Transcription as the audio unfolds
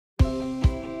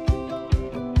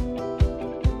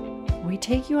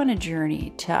take you on a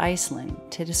journey to Iceland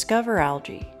to discover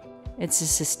algae. It's a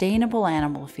sustainable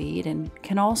animal feed and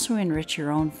can also enrich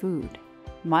your own food.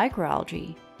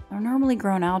 Microalgae are normally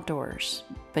grown outdoors,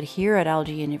 but here at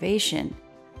Algae Innovation,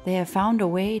 they have found a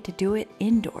way to do it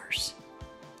indoors.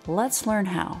 Let's learn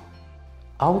how.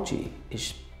 Algae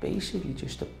is basically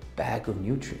just a bag of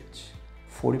nutrients.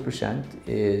 40%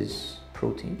 is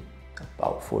protein,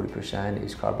 about 40%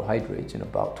 is carbohydrates, and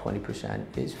about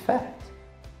 20% is fat.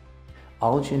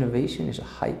 Algae Innovation is a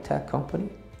high-tech company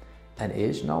and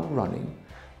is now running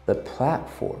the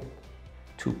platform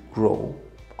to grow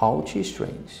algae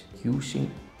strains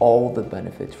using all the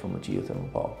benefits from a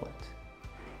geothermal power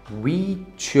plant. We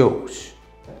chose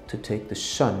to take the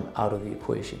sun out of the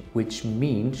equation, which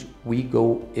means we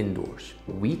go indoors.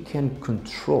 We can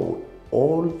control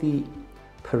all the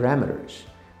parameters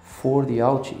for the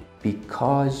algae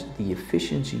because the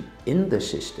efficiency in the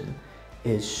system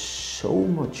is so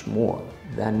much more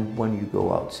than when you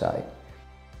go outside.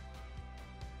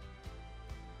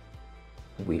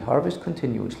 We harvest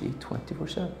continuously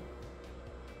 24/7.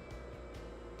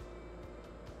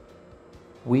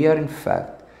 We are in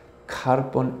fact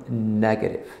carbon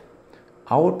negative.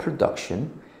 Our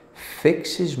production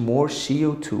fixes more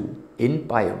CO2 in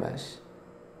biomass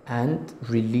and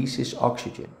releases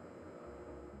oxygen.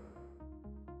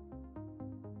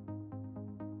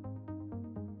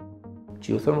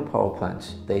 Geothermal power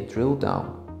plants, they drill down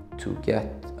to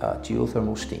get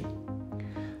geothermal steam.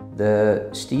 The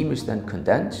steam is then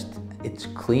condensed, it's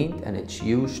cleaned, and it's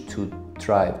used to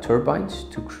drive turbines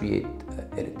to create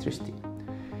electricity.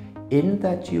 In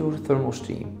that geothermal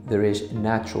stream, there is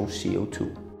natural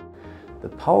CO2. The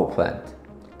power plant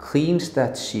cleans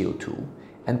that CO2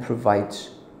 and provides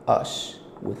us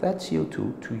with that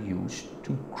CO2 to use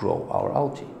to grow our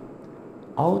algae.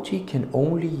 Algae can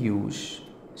only use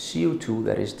CO2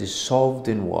 that is dissolved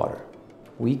in water.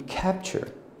 We capture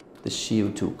the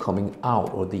CO2 coming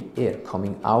out, or the air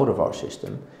coming out of our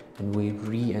system, and we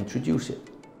reintroduce it.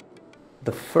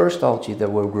 The first algae that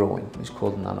we're growing is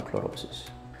called nanochlorosis,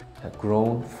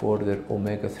 grown for their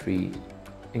omega-3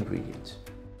 ingredients.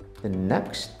 The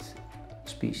next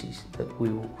species that we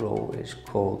will grow is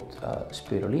called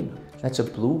spirulina. That's a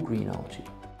blue-green algae.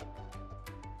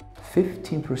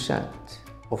 15%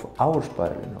 of our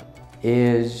spirulina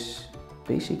is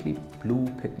basically blue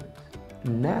pigment.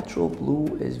 Natural blue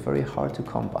is very hard to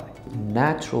come by.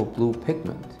 Natural blue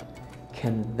pigment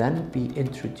can then be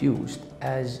introduced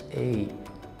as an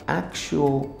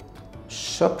actual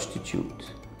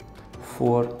substitute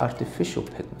for artificial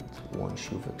pigment. Once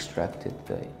you've extracted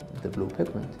the blue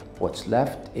pigment, what's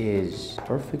left is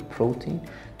perfect protein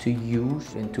to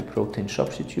use into protein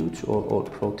substitutes or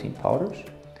protein powders.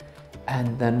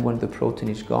 And then when the protein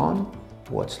is gone,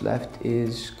 what's left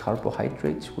is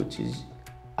carbohydrates, which is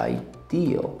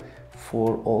ideal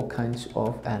for all kinds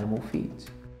of animal feeds.